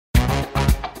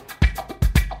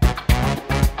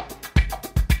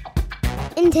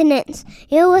Internets,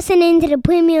 you're listening to the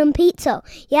Premium Pizza.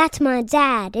 That's my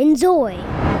dad. Enjoy.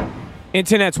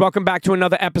 Internets, welcome back to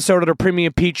another episode of the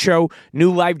Premium Pete Show.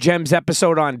 New Life Gems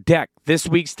episode on deck. This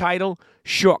week's title,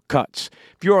 Shortcuts.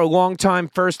 If you're a long-time,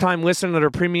 first-time listener to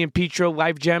the Premium Pete Show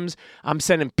Life Gems, I'm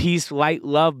sending peace, light,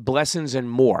 love, blessings, and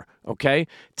more, okay?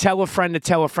 Tell a friend to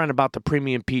tell a friend about the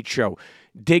Premium Pete Show.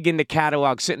 Dig in the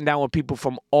catalog, sitting down with people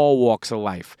from all walks of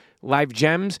life. Life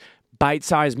Gems,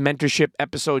 bite-sized mentorship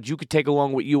episodes you could take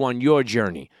along with you on your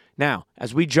journey. Now,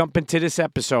 as we jump into this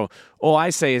episode, all I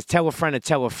say is tell a friend to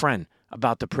tell a friend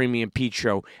about the Premium Pete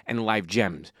Show and Life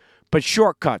Gems. But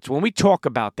shortcuts, when we talk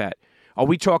about that, are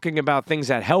we talking about things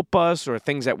that help us or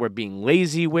things that we're being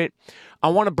lazy with? I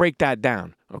want to break that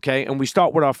down, okay? And we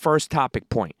start with our first topic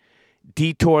point.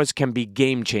 Detours can be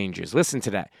game changers. Listen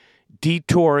to that.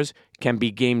 Detours can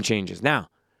be game changers. Now,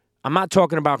 I'm not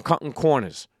talking about cutting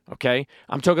corners, okay?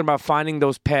 I'm talking about finding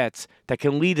those paths that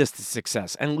can lead us to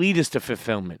success and lead us to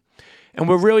fulfillment. And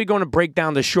we're really going to break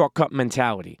down the shortcut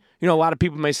mentality. You know, a lot of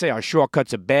people may say, are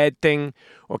shortcuts a bad thing?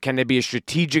 Or can they be a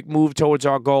strategic move towards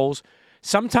our goals?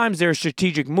 Sometimes they're a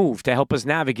strategic move to help us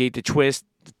navigate the twists,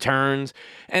 the turns,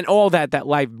 and all that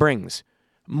life brings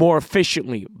more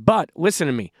efficiently. But listen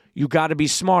to me, you got to be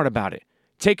smart about it.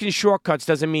 Taking shortcuts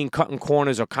doesn't mean cutting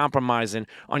corners or compromising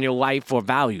on your life or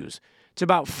values. It's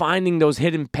about finding those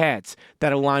hidden paths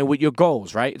that align with your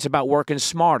goals, right? It's about working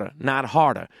smarter, not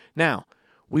harder. Now,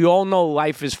 we all know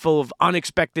life is full of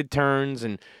unexpected turns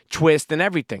and twists and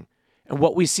everything. And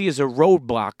what we see as a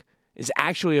roadblock is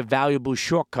actually a valuable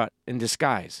shortcut in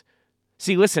disguise.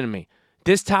 See, listen to me.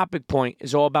 This topic point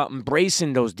is all about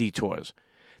embracing those detours.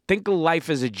 Think of life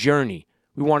as a journey.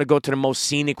 We want to go to the most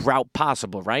scenic route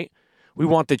possible, right? We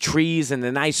want the trees and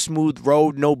the nice smooth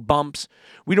road, no bumps.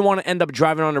 We don't want to end up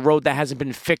driving on a road that hasn't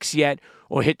been fixed yet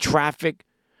or hit traffic.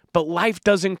 But life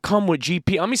doesn't come with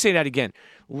GPS. Let me say that again.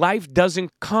 Life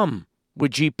doesn't come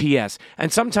with GPS.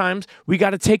 And sometimes we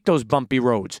got to take those bumpy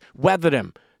roads, weather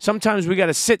them. Sometimes we got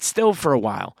to sit still for a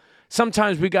while.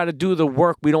 Sometimes we got to do the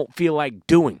work we don't feel like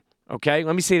doing, okay?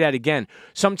 Let me say that again.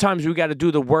 Sometimes we got to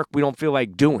do the work we don't feel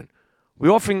like doing.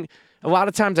 A lot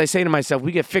of times I say to myself,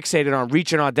 we get fixated on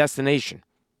reaching our destination.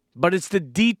 But it's the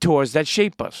detours that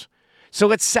shape us. So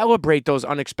let's celebrate those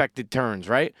unexpected turns,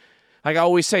 right? Like I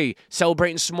always say,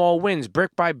 celebrating small wins,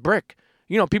 brick by brick.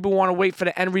 You know, people want to wait for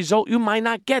the end result. You might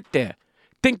not get there.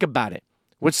 Think about it.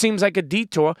 What seems like a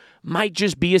detour might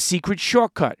just be a secret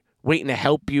shortcut waiting to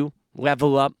help you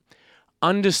level up.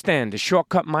 Understand the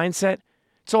shortcut mindset.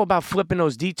 It's all about flipping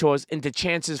those detours into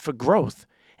chances for growth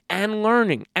and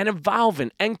learning and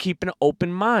evolving and keeping an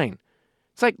open mind.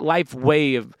 It's like life's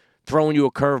way of throwing you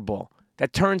a curveball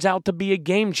that turns out to be a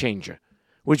game changer.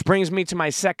 Which brings me to my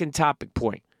second topic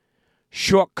point.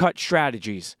 Shortcut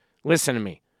strategies. Listen to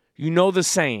me. You know the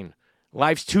saying,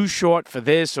 life's too short for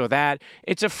this or that.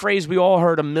 It's a phrase we all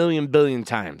heard a million billion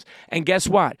times. And guess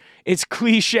what? It's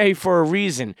cliche for a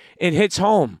reason. It hits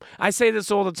home. I say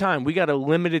this all the time. We got a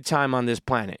limited time on this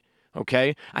planet,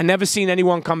 okay? I never seen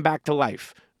anyone come back to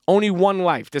life. Only one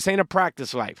life. This ain't a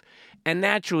practice life. And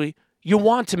naturally, you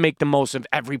want to make the most of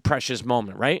every precious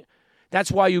moment, right?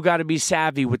 That's why you got to be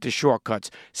savvy with the shortcuts.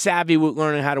 Savvy with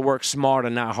learning how to work smarter,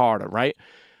 not harder, right?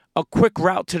 A quick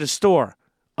route to the store.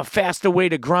 A faster way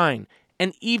to grind,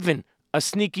 and even a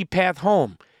sneaky path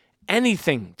home.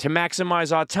 Anything to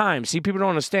maximize our time. See, people don't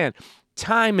understand.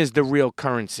 Time is the real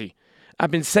currency. I've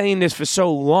been saying this for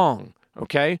so long,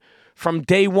 okay? From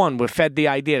day one, we're fed the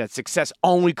idea that success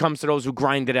only comes to those who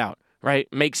grind it out, right?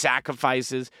 Make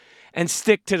sacrifices and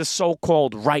stick to the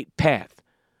so-called right path.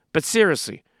 But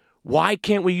seriously, why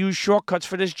can't we use shortcuts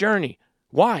for this journey?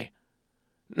 Why?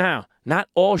 Now, not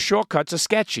all shortcuts are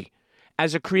sketchy.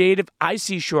 As a creative, I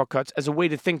see shortcuts as a way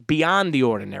to think beyond the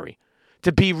ordinary,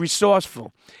 to be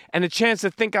resourceful, and a chance to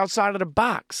think outside of the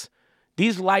box.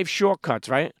 These life shortcuts,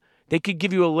 right? They could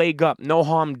give you a leg up, no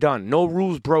harm done, no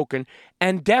rules broken,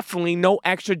 and definitely no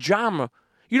extra drama.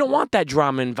 You don't want that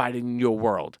drama invited in your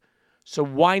world. So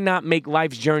why not make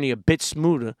life's journey a bit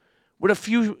smoother with a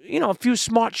few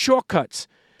smart shortcuts?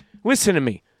 Listen to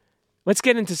me. Let's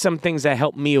get into some things that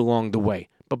helped me along the way.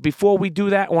 But before we do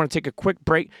that, I want to take a quick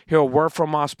break. Hear a word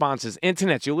from our sponsors.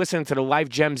 Internets, you're listening to the Life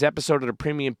Gems episode of the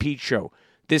Premium Pete Show.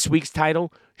 This week's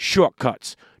title,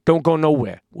 Shortcuts. Don't go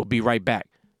nowhere. We'll be right back.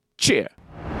 Cheer.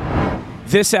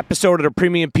 This episode of the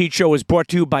Premium Pete Show is brought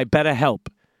to you by BetterHelp.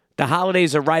 The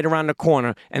holidays are right around the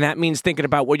corner, and that means thinking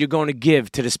about what you're going to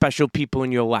give to the special people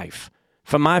in your life.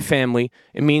 For my family,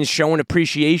 it means showing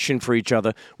appreciation for each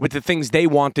other with the things they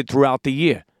wanted throughout the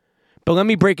year. But let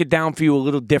me break it down for you a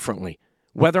little differently.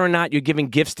 Whether or not you're giving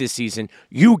gifts this season,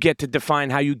 you get to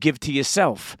define how you give to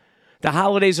yourself. The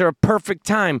holidays are a perfect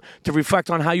time to reflect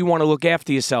on how you want to look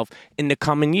after yourself in the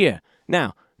coming year.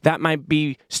 Now, that might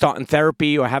be starting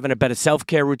therapy or having a better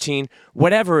self-care routine,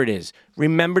 whatever it is.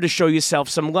 Remember to show yourself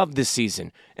some love this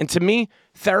season. And to me,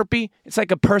 therapy, it's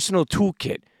like a personal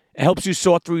toolkit. It helps you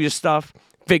sort through your stuff,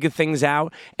 figure things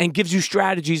out, and gives you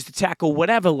strategies to tackle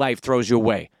whatever life throws your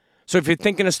way. So if you're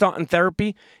thinking of starting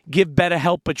therapy, give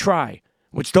BetterHelp a try.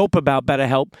 What's dope about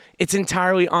BetterHelp, it's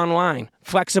entirely online,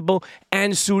 flexible,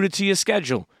 and suited to your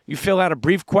schedule. You fill out a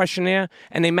brief questionnaire,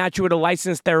 and they match you with a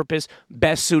licensed therapist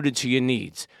best suited to your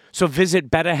needs. So visit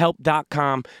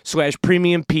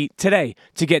BetterHelp.com/PremiumPete today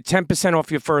to get 10%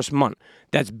 off your first month.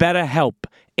 That's BetterHelp,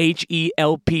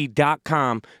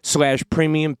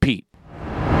 HELP.com/PremiumPete.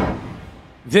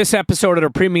 This episode of the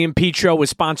Premium Pete Show was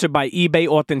sponsored by eBay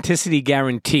Authenticity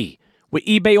Guarantee. With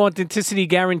eBay Authenticity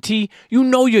Guarantee, you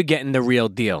know you're getting the real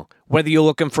deal. Whether you're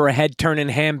looking for a head-turning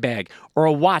handbag, or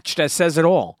a watch that says it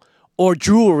all, or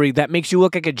jewelry that makes you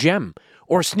look like a gem,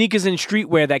 or sneakers and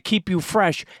streetwear that keep you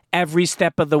fresh every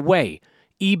step of the way,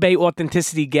 eBay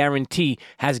Authenticity Guarantee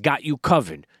has got you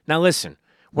covered. Now listen,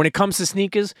 when it comes to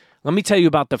sneakers, let me tell you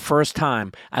about the first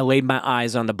time I laid my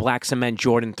eyes on the black cement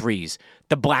Jordan 3s,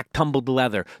 the black tumbled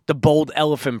leather, the bold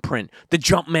elephant print, the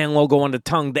Jumpman logo on the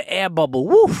tongue, the air bubble,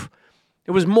 woof!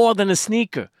 It was more than a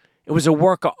sneaker. It was a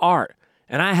work of art,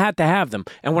 and I had to have them.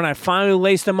 And when I finally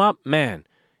laced them up, man,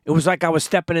 it was like I was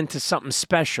stepping into something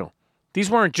special.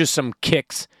 These weren't just some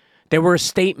kicks. They were a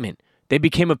statement. They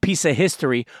became a piece of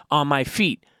history on my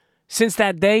feet. Since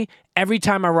that day, every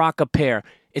time I rock a pair,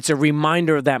 it's a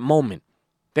reminder of that moment.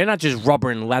 They're not just rubber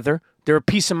and leather. They're a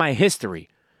piece of my history.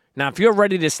 Now, if you're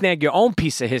ready to snag your own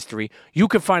piece of history, you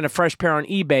can find a fresh pair on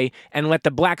eBay and let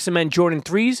the black cement Jordan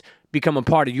 3s become a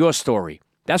part of your story.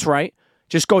 That's right.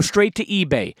 Just go straight to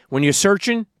eBay. When you're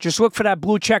searching, just look for that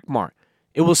blue check mark.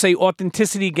 It will say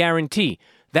Authenticity Guarantee.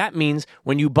 That means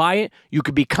when you buy it, you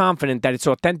can be confident that it's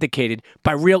authenticated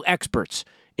by real experts.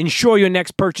 Ensure your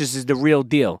next purchase is the real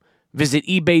deal. Visit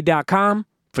ebay.com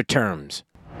for terms.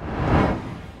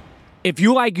 If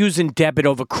you like using debit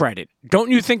over credit,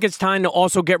 don't you think it's time to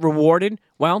also get rewarded?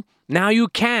 Well, now you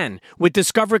can with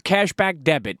Discover Cashback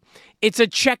Debit. It's a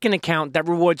checking account that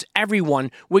rewards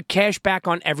everyone with cash back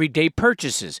on everyday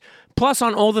purchases, plus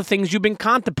on all the things you've been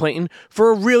contemplating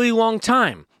for a really long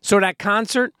time. So that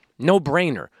concert, no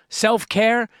brainer.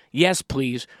 Self-care, yes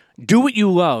please. Do what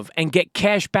you love and get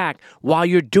cash back while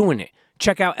you're doing it.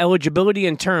 Check out eligibility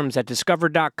and terms at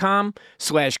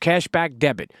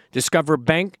discover.com/cashbackdebit. Discover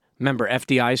Bank, member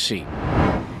FDIC.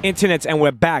 Internets, and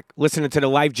we're back listening to the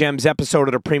Life Gems episode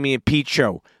of the Premium Pete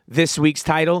Show. This week's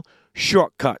title,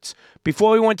 Shortcuts.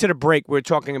 Before we went to the break, we were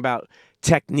talking about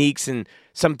techniques and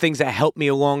some things that helped me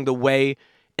along the way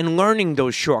and learning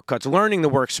those shortcuts, learning to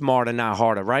work smarter, not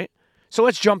harder, right? So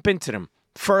let's jump into them.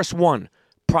 First one,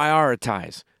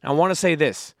 prioritize. I want to say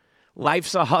this.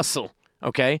 Life's a hustle,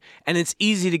 okay? And it's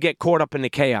easy to get caught up in the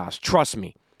chaos. Trust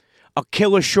me. A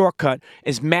killer shortcut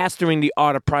is mastering the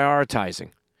art of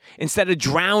prioritizing. Instead of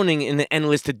drowning in the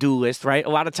endless to-do list, right? A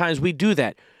lot of times we do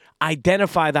that.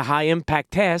 Identify the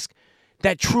high-impact task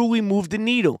that truly move the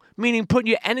needle, meaning putting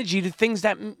your energy to things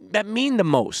that mean the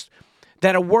most,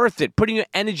 that are worth it, putting your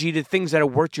energy to things that are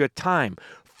worth your time.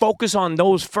 Focus on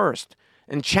those first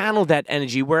and channel that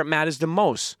energy where it matters the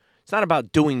most. It's not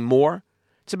about doing more.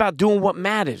 It's about doing what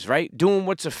matters, right? Doing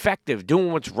what's effective,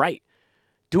 doing what's right,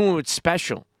 doing what's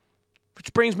special.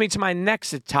 Which brings me to my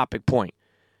next topic point,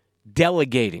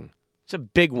 delegating. It's a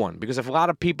big one because if a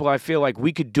lot of people, I feel like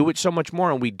we could do it so much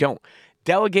more and we don't.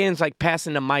 Delegating is like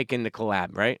passing the mic in the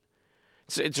collab, right?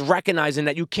 It's recognizing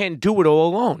that you can't do it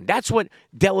all alone. That's what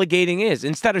delegating is.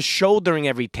 Instead of shouldering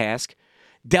every task,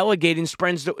 delegating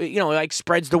spreads the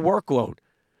workload,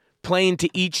 playing to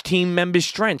each team member's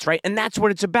strengths, right? And that's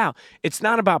what it's about. It's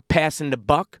not about passing the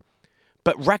buck,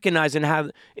 but recognizing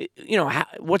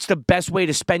what's the best way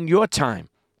to spend your time,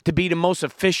 to be the most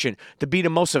efficient, to be the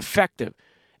most effective.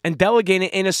 And delegating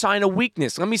ain't a sign of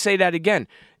weakness. Let me say that again.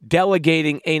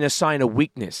 Delegating ain't a sign of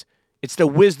weakness. It's the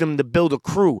wisdom to build a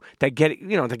crew that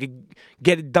that can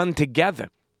get it done together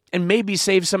and maybe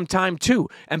save some time too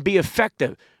and be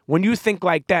effective. When you think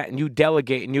like that and you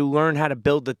delegate and you learn how to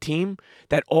build a team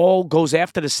that all goes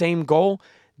after the same goal,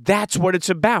 that's what it's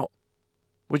about.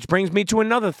 Which brings me to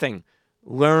another thing.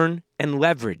 Learn and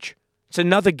leverage. It's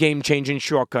another game-changing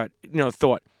shortcut,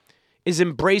 thought, is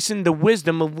embracing the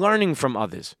wisdom of learning from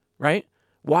others, right?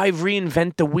 Why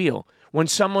reinvent the wheel when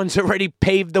someone's already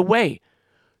paved the way?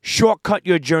 Shortcut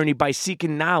your journey by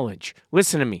seeking knowledge,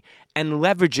 listen to me, and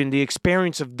leveraging the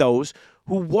experience of those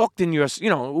who walked in your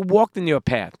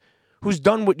path, who's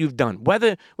done what you've done.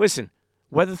 Whether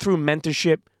through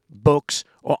mentorship, books,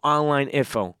 or online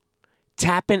info.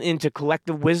 Tapping into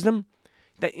collective wisdom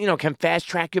that, can fast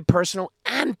track your personal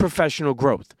and professional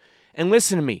growth. And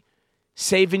listen to me,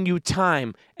 saving you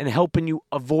time and helping you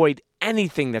avoid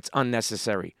anything that's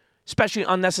unnecessary, especially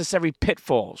unnecessary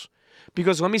pitfalls.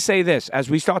 Because let me say this, as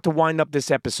we start to wind up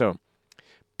this episode,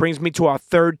 brings me to our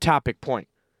third topic point.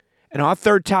 And our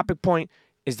third topic point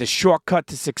is the shortcut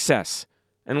to success.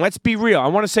 And let's be real. I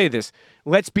want to say this.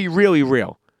 Let's be really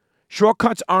real.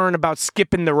 Shortcuts aren't about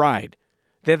skipping the ride.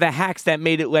 They're the hacks that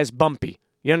made it less bumpy.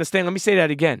 You understand? Let me say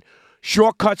that again.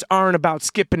 Shortcuts aren't about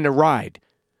skipping the ride.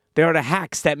 They are the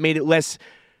hacks that made it less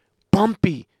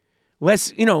bumpy,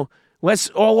 less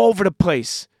all over the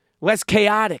place, less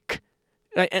chaotic.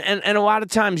 And a lot of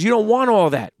times you don't want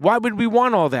all that. Why would we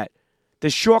want all that? The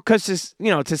shortcuts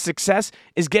to success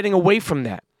is getting away from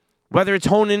that. Whether it's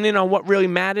honing in on what really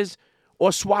matters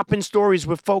or swapping stories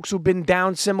with folks who've been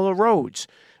down similar roads,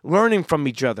 learning from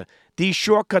each other. These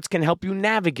shortcuts can help you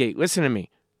navigate. Listen to me.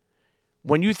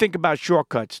 When you think about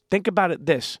shortcuts, think about it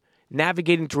this,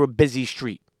 navigating through a busy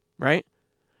street, right?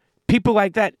 People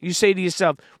like that, you say to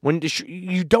yourself,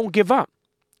 you don't give up.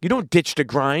 You don't ditch the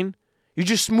grind. You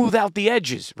just smooth out the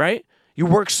edges, right? You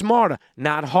work smarter,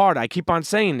 not harder. I keep on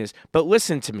saying this, but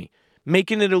listen to me.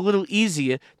 Making it a little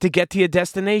easier to get to your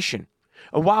destination.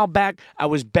 A while back, I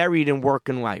was buried in work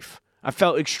and life. I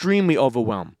felt extremely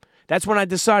overwhelmed. That's when I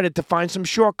decided to find some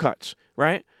shortcuts,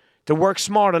 right? To work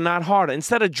smarter, not harder,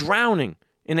 instead of drowning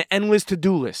in an endless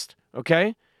to-do list,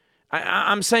 okay?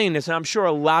 I'm saying this, and I'm sure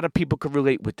a lot of people could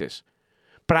relate with this.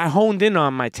 But I honed in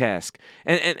on my task.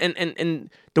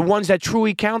 And the ones that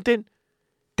truly counted,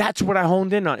 that's what I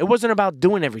honed in on. It wasn't about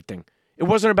doing everything. It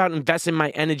wasn't about investing my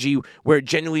energy where it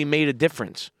genuinely made a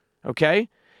difference, okay?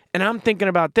 And I'm thinking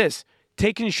about this.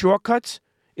 Taking shortcuts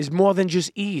is more than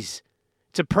just ease.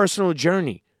 It's a personal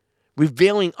journey,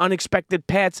 revealing unexpected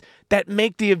paths that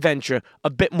make the adventure a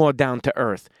bit more down to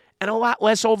earth and a lot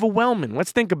less overwhelming.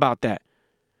 Let's think about that.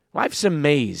 Life's a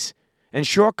maze, and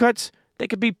shortcuts, they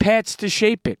could be paths to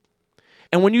shape it.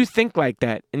 And when you think like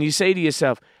that and you say to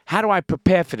yourself, how do I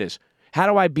prepare for this? How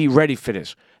do I be ready for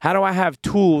this? How do I have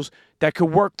tools that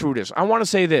could work through this? I want to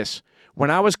say this.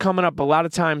 When I was coming up, a lot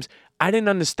of times, I didn't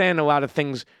understand a lot of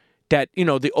things that,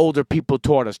 the older people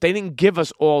taught us. They didn't give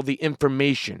us all the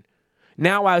information.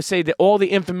 Now I say that all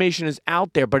the information is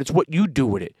out there, but it's what you do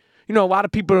with it. A lot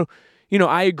of people,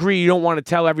 I agree you don't want to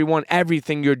tell everyone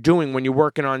everything you're doing when you're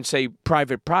working on, say,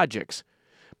 private projects.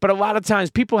 But a lot of times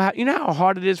people have, how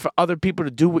hard it is for other people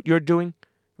to do what you're doing,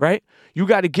 right? You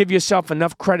got to give yourself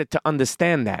enough credit to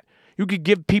understand that. You could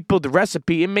give people the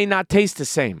recipe, it may not taste the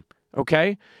same,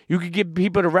 okay? You could give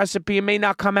people the recipe, it may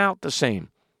not come out the same.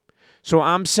 So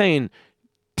I'm saying,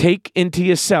 take into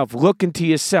yourself, look into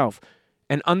yourself,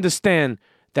 and understand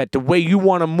that the way you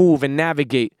want to move and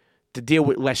navigate to deal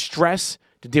with less stress,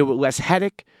 to deal with less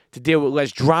headache, to deal with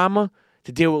less drama,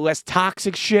 to deal with less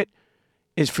toxic shit,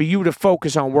 is for you to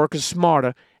focus on working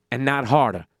smarter and not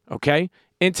harder, okay?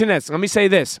 Internets, let me say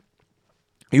this.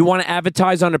 You want to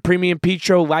advertise on the Premium Pete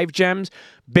Show, Life Gems,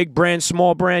 big brand,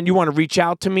 small brand, you want to reach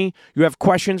out to me, you have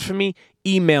questions for me,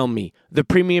 email me,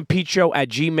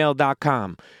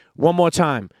 thepremiumpeteshow@gmail.com. One more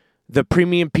time,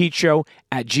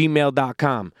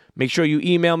 thepremiumpeteshow@gmail.com. Make sure you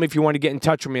email me if you want to get in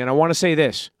touch with me. And I want to say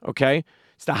this, okay?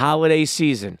 It's the holiday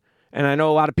season. And I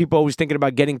know a lot of people are always thinking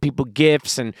about getting people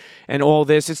gifts and all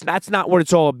this. That's not what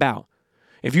it's all about.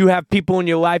 If you have people in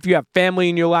your life, you have family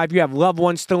in your life, you have loved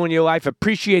ones still in your life,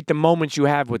 appreciate the moments you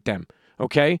have with them,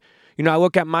 okay? I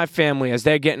look at my family as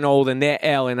they're getting old and they're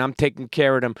ill and I'm taking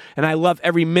care of them, and I love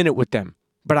every minute with them.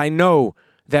 But I know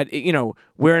that,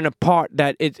 we're in a part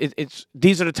that it's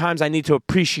these are the times I need to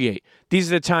appreciate.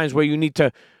 These are the times where you need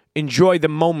to enjoy the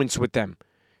moments with them.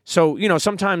 So,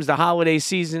 sometimes the holiday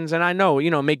seasons, and I know,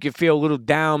 make you feel a little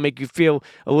down, make you feel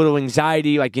a little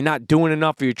anxiety, like you're not doing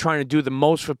enough or you're trying to do the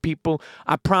most for people.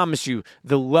 I promise you,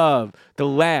 the love, the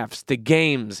laughs, the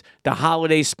games, the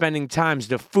holiday spending times,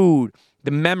 the food,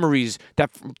 the memories that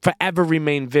forever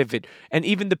remain vivid, and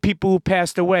even the people who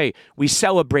passed away, we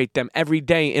celebrate them every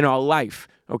day in our life.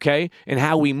 Okay, and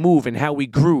how we move and how we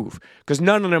groove. Because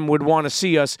none of them would want to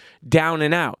see us down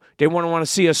and out. They want to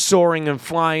see us soaring and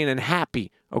flying and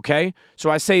happy. Okay, so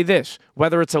I say this,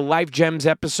 whether it's a Life Gems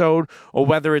episode or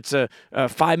whether it's a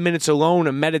 5 minutes alone,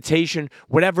 a meditation,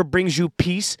 whatever brings you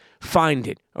peace, find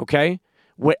it. Okay,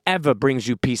 whatever brings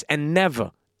you peace, and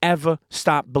never, ever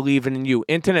stop believing in you.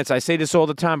 Internets, I say this all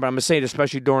the time, but I'm going to say it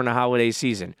especially during the holiday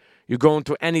season. You're going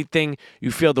through anything,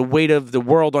 you feel the weight of the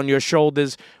world on your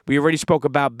shoulders. We already spoke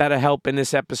about BetterHelp in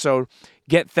this episode.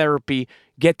 Get therapy,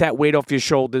 get that weight off your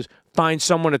shoulders, find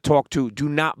someone to talk to. Do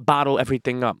not bottle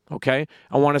everything up, okay?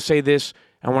 I want to say this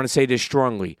I want to say this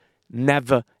strongly.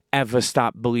 Never, ever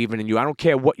stop believing in you. I don't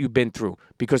care what you've been through,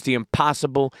 because the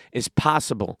impossible is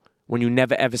possible when you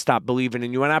never, ever stop believing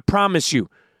in you. And I promise you,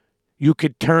 you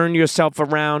could turn yourself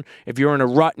around. If you're in a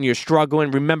rut and you're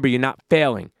struggling, remember, you're not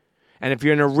failing. And if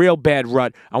you're in a real bad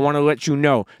rut, I want to let you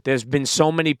know there's been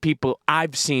so many people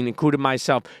I've seen, including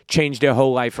myself, change their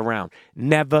whole life around.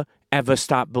 Never, ever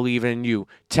stop believing in you.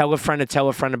 Tell a friend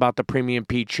about the Premium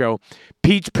Pete Show.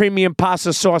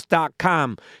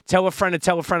 Pete'sPremiumPastaSauce.com. Tell a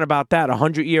friend about that.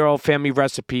 100-year-old family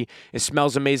recipe. It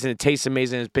smells amazing. It tastes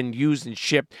amazing. It's been used and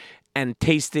shipped and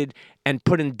tasted and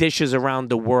put in dishes around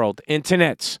the world.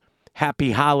 Internets,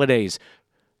 happy holidays.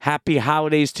 Happy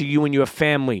holidays to you and your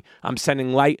family. I'm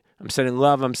sending light. I'm sending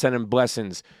love. I'm sending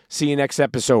blessings. See you next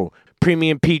episode.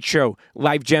 Premium Pete Show.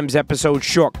 Life Gems episode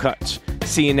shortcuts.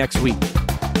 See you next week.